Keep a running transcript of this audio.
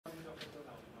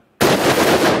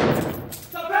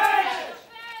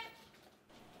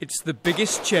It's the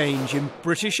biggest change in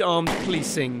British armed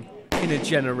policing in a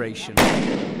generation.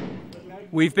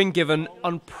 We've been given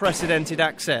unprecedented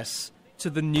access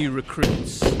to the new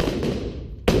recruits.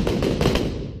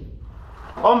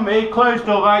 On me, closed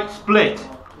door right, split.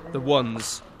 The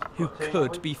ones who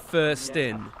could be first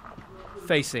in,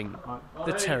 facing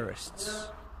the terrorists.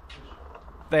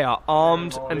 They are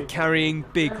armed and carrying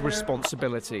big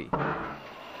responsibility.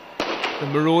 The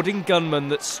marauding gunman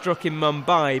that struck in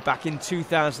Mumbai back in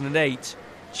 2008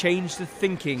 changed the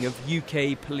thinking of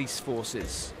UK police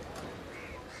forces.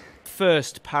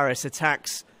 First Paris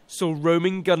attacks saw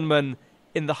roaming gunmen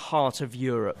in the heart of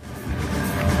Europe.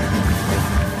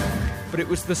 But it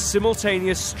was the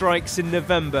simultaneous strikes in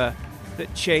November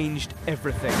that changed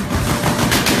everything.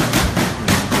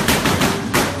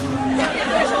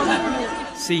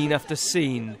 Scene after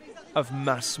scene of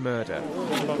mass murder.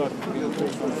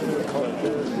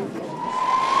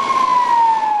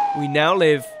 We now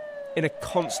live in a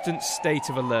constant state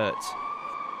of alert.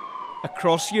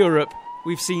 Across Europe,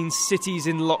 we've seen cities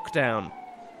in lockdown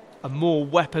and more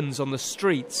weapons on the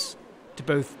streets to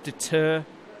both deter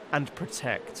and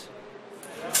protect.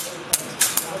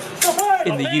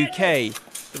 In the UK,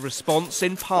 the response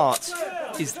in part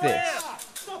is this: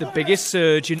 the biggest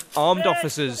surge in armed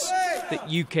officers that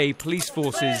UK police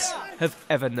forces have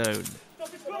ever known.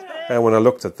 And when I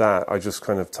looked at that, I just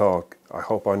kind of thought, I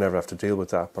hope I never have to deal with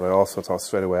that. But I also thought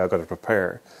straight away, I've got to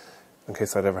prepare in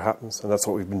case that ever happens. And that's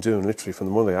what we've been doing literally from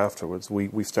the Monday afterwards.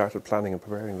 We started planning and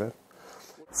preparing then.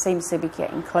 It seems to be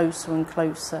getting closer and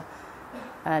closer.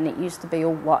 And it used to be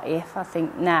all what if. I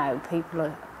think now people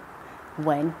are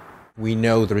when. We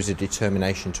know there is a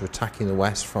determination to attack in the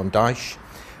West from Daesh.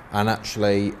 And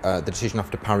actually, the decision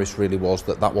after Paris really was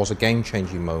that that was a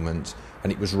game-changing moment, and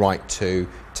it was right to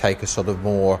take a sort of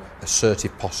more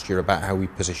assertive posture about how we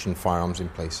position firearms in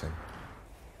policing.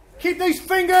 Keep these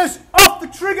fingers off the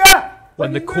trigger!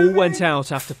 When the call went out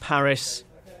after Paris,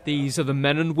 these are the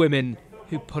men and women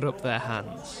who put up their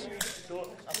hands.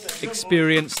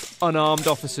 Experienced, unarmed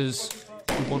officers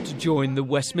who want to join the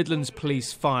West Midlands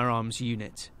Police Firearms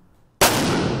Unit.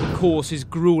 The course is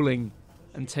gruelling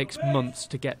and takes months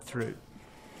to get through.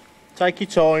 Take your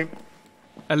time.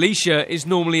 Alicia is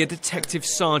normally a detective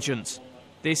sergeant.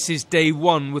 This is day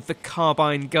one with the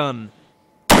carbine gun.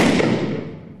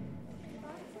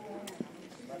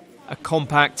 A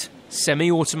compact,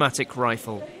 semi-automatic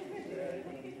rifle.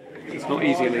 It's not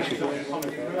easy,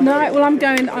 Alicia. No, well, I'm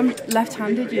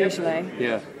left-handed usually.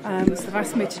 Yeah. So they've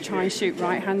asked me to try and shoot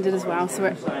right-handed as well, so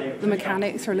the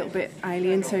mechanics are a little bit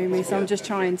alien to me, so I'm just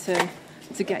trying to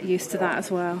get used to that as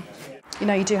well. You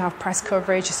know, you do have press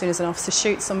coverage. As soon as an officer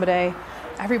shoots somebody,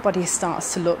 everybody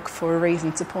starts to look for a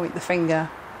reason to point the finger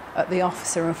at the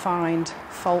officer and find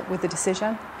fault with the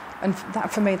decision. And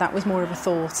that, for me, that was more of a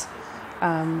thought.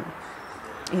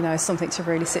 You know, something to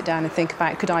really sit down and think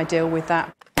about. Could I deal with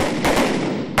that?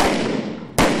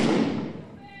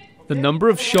 The number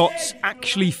of shots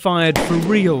actually fired for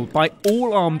real by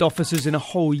all armed officers in a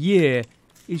whole year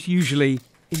is usually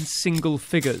in single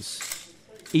figures.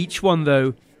 Each one,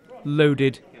 though,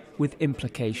 loaded with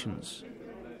implications.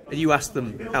 You ask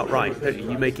them outright, don't you?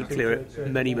 You make it clear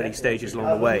at many, many stages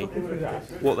along the way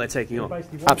what they're taking on.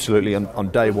 Absolutely. On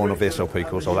day one of the SLP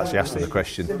course, I'll actually ask them the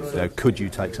question, you know, could you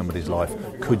take somebody's life?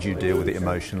 Could you deal with it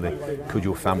emotionally? Could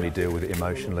your family deal with it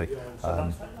emotionally?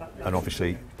 And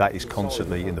obviously that is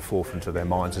constantly in the forefront of their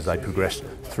minds as they progress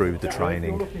through the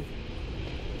training.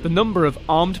 The number of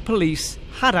armed police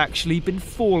had actually been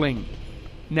falling.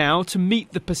 Now, to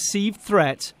meet the perceived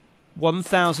threat,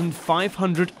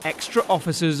 1,500 extra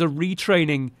officers are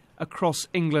retraining across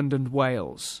England and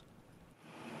Wales.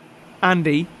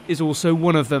 Andy is also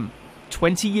one of them,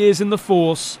 20 years in the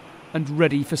force and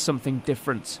ready for something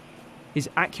different. His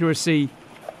accuracy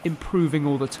improving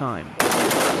all the time.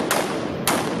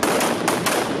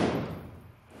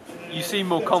 You seem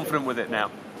more confident with it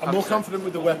now. I'm more confident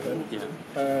with the weapon, yeah.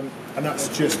 And that's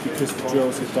just because the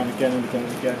drills have done again and again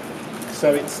and again.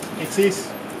 So it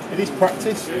is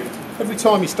practice. Every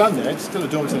time you stand there, it's still a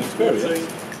daunting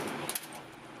experience.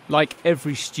 Like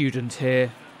every student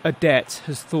here, Odette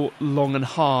has thought long and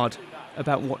hard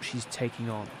about what she's taking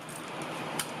on.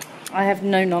 I have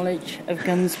no knowledge of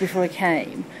guns before I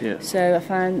came, so I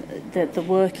found that the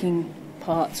working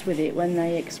parts with it, when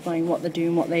they explain what they're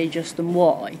doing, what they adjust and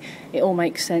why, it all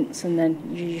makes sense, and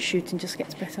then your shooting just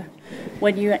gets better.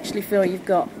 When you actually feel you've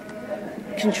got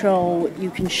control,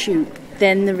 you can shoot,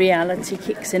 then the reality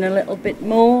kicks in a little bit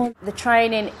more. The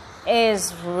training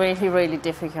is really, really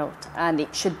difficult, and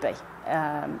it should be.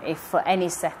 If for any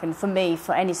second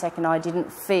I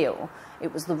didn't feel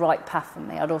it was the right path for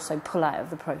me, I'd also pull out of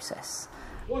the process.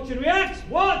 Watch and react!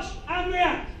 Watch and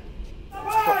react! For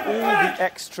all the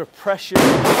extra pressure,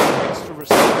 extra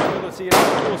responsibility, and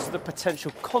of course the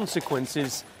potential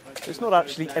consequences, there's not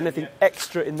actually anything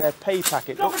extra in their pay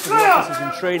packet. Not for the officers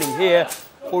in training here,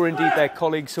 or indeed their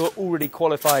colleagues who are already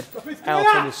qualified out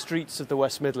on the streets of the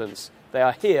West Midlands. They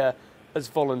are here as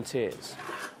volunteers.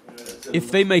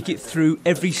 If they make it through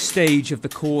every stage of the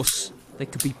course, they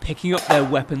could be picking up their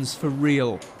weapons for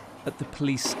real at the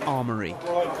police armoury.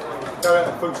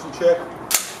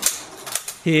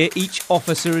 Here, each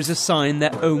officer is assigned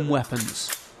their own weapons.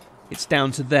 It's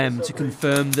down to them to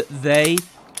confirm that they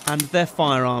and their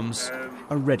firearms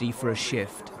are ready for a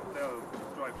shift.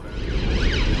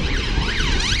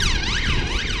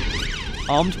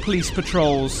 Armed police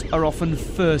patrols are often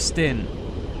first in.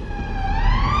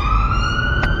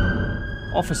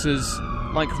 Officers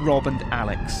like Rob and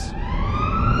Alex.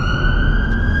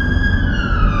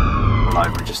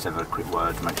 Over, just have a quick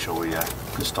word, make sure we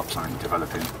can stop something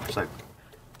developing. So.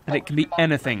 And it can be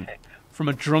anything, from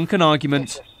a drunken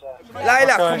argument...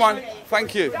 Layla, come on,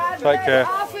 thank you. Take care.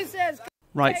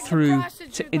 ...right through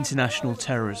to international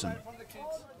terrorism.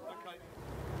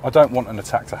 I don't want an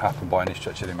attack to happen by any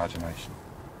stretch of the imagination.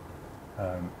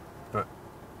 But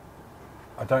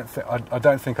I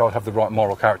don't think I would have the right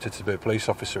moral character to be a police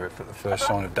officer if at the first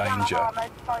sign of danger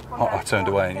I turned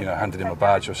away and handed him a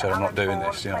badge or said I'm not doing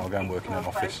this. I'll go and work in an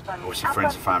office. Obviously,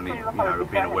 friends and family,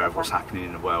 being aware of what's happening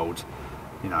in the world,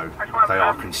 they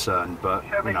are concerned, but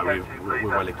we're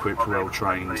well equipped, well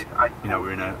trained.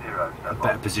 We're in a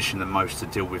better position than most to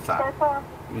deal with that.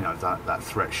 That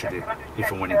threat should it,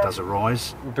 if and when it does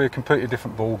arise. It would be a completely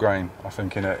different ball game, I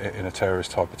think, in a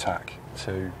terrorist type attack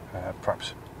to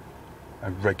perhaps a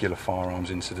regular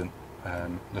firearms incident.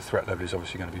 The threat level is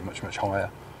obviously going to be much, much higher.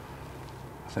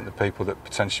 I think the people that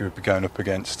potentially would be going up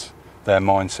against, their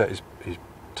mindset is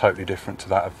totally different to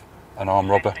that of an armed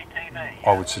robber,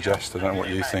 I would suggest. I don't know what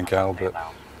you think, Al, but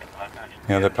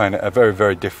they're playing a very,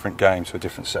 very different game to a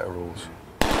different set of rules.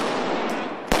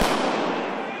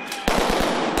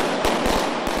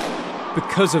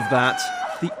 Because of that,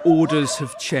 the orders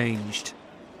have changed.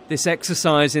 This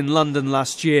exercise in London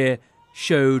last year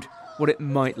showed what it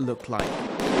might look like.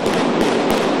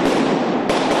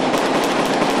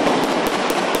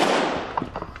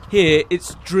 Here,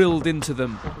 it's drilled into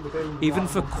them. Even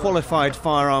for qualified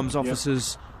firearms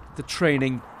officers, the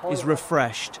training is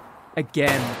refreshed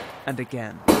again and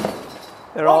again.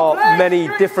 There are many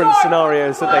different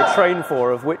scenarios that they train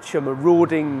for, of which a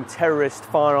marauding terrorist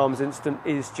firearms incident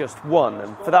is just one.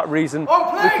 And for that reason, we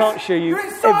can't show you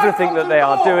everything that they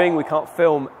are doing. We can't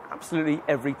film absolutely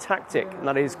every tactic, and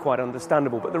that is quite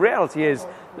understandable. But the reality is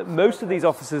that most of these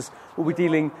officers will be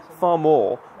dealing far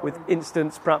more with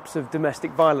incidents, perhaps of domestic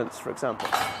violence, for example.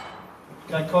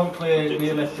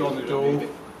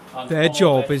 Their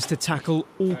job is to tackle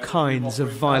all kinds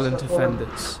of violent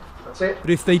offenders.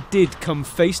 But if they did come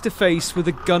face to face with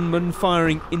a gunman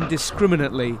firing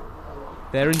indiscriminately,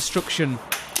 their instruction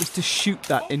is to shoot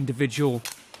that individual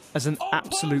as an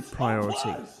absolute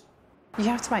priority. You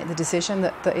have to make the decision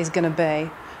that is going to be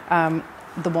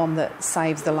the one that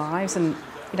saves the lives, and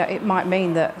it might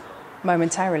mean that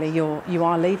momentarily you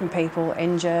are leaving people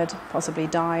injured, possibly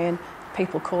dying,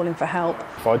 people calling for help.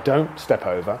 If I don't step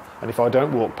over, and if I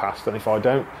don't walk past, and if I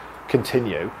don't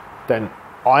continue, then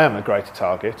I am a greater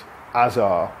target, as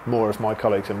are more of my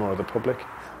colleagues and more of the public.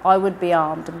 I would be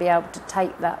armed and be able to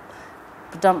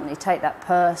predominantly take that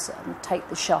person, take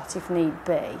the shot if need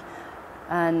be,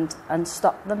 and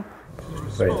stop them.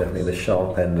 It's very definitely the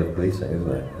sharp end of policing,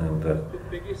 isn't it? And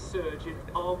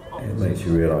it makes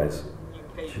you realise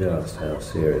just how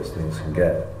serious things can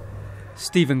get.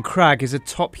 Stephen Cragg is a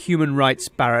top human rights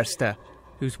barrister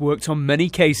who's worked on many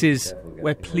cases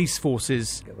where police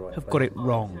forces have got it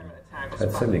wrong. I've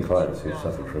had so many clients who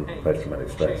suffered from post-traumatic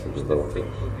stress as a result of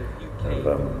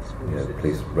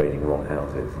police raiding wrong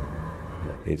houses.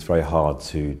 It's very hard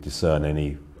to discern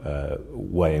any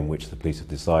way in which the police have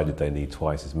decided they need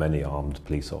twice as many armed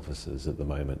police officers at the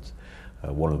moment.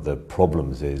 One of the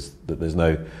problems is that there's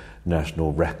no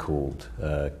national record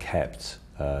kept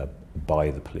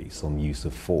by the police on use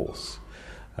of force,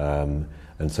 and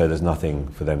so there's nothing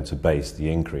for them to base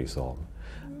the increase on.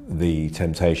 The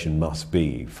temptation must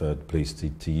be for police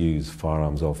to use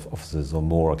firearms officers on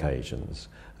more occasions,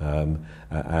 and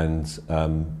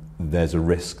there's a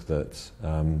risk that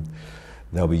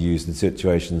they'll be used in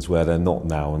situations where they're not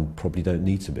now and probably don't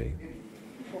need to be.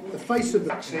 The face of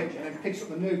the and then picks up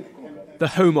the new. The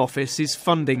Home Office is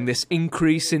funding this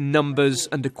increase in numbers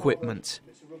and equipment.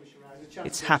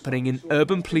 It's happening in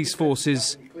urban police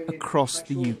forces across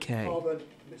the UK.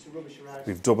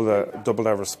 We've doubled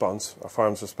our response, our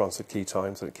firearms response at key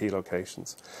times, at key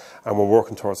locations, and we're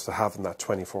working towards to having that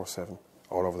 24/7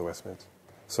 all over the West Mid.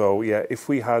 So yeah, if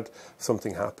we had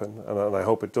something happen, and I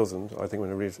hope it doesn't, I think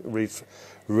we're in a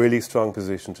really strong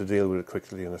position to deal with it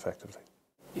quickly and effectively.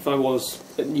 If I was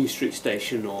at New Street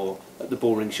Station or at the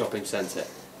Bullring Shopping Centre,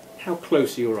 how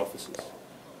close are your officers?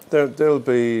 There'll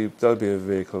be a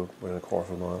vehicle within a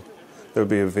quarter of a mile. There'll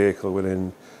be a vehicle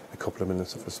within a couple of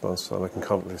minutes of response time. I can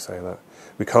confidently say that.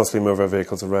 We constantly move our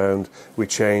vehicles around. We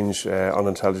change on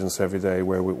intelligence every day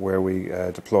where we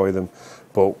deploy them,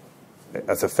 but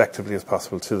as effectively as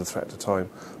possible to the threat at the time.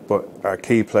 But our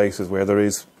key places where there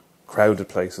is crowded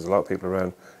places, a lot of people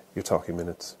around, you're talking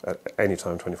minutes at any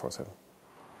time, 24/7.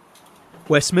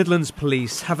 West Midlands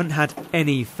Police haven't had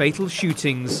any fatal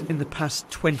shootings in the past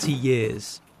 20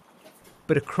 years.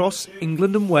 But across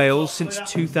England and Wales since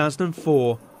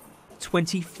 2004,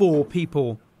 24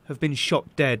 people have been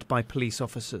shot dead by police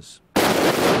officers.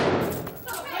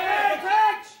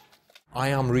 I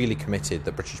am really committed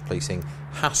that British policing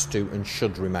has to and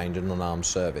should remain an unarmed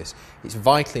service. It's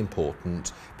vitally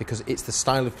important because it's the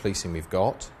style of policing we've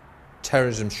got.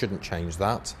 Terrorism shouldn't change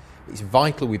that. It's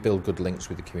vital we build good links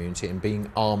with the community, and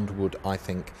being armed would, I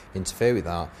think, interfere with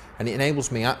that. And it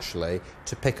enables me actually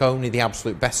to pick only the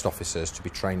absolute best officers to be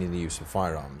trained in the use of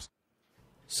firearms.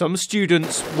 Some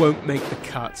students won't make the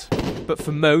cut, but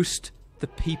for most, the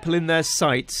people in their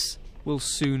sights will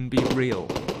soon be real.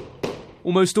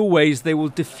 Almost always they will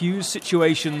diffuse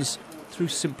situations through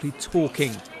simply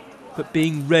talking, but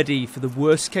being ready for the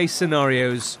worst case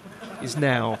scenarios is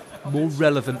now more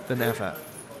relevant than ever.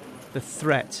 The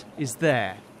threat is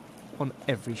there on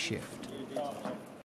every shift.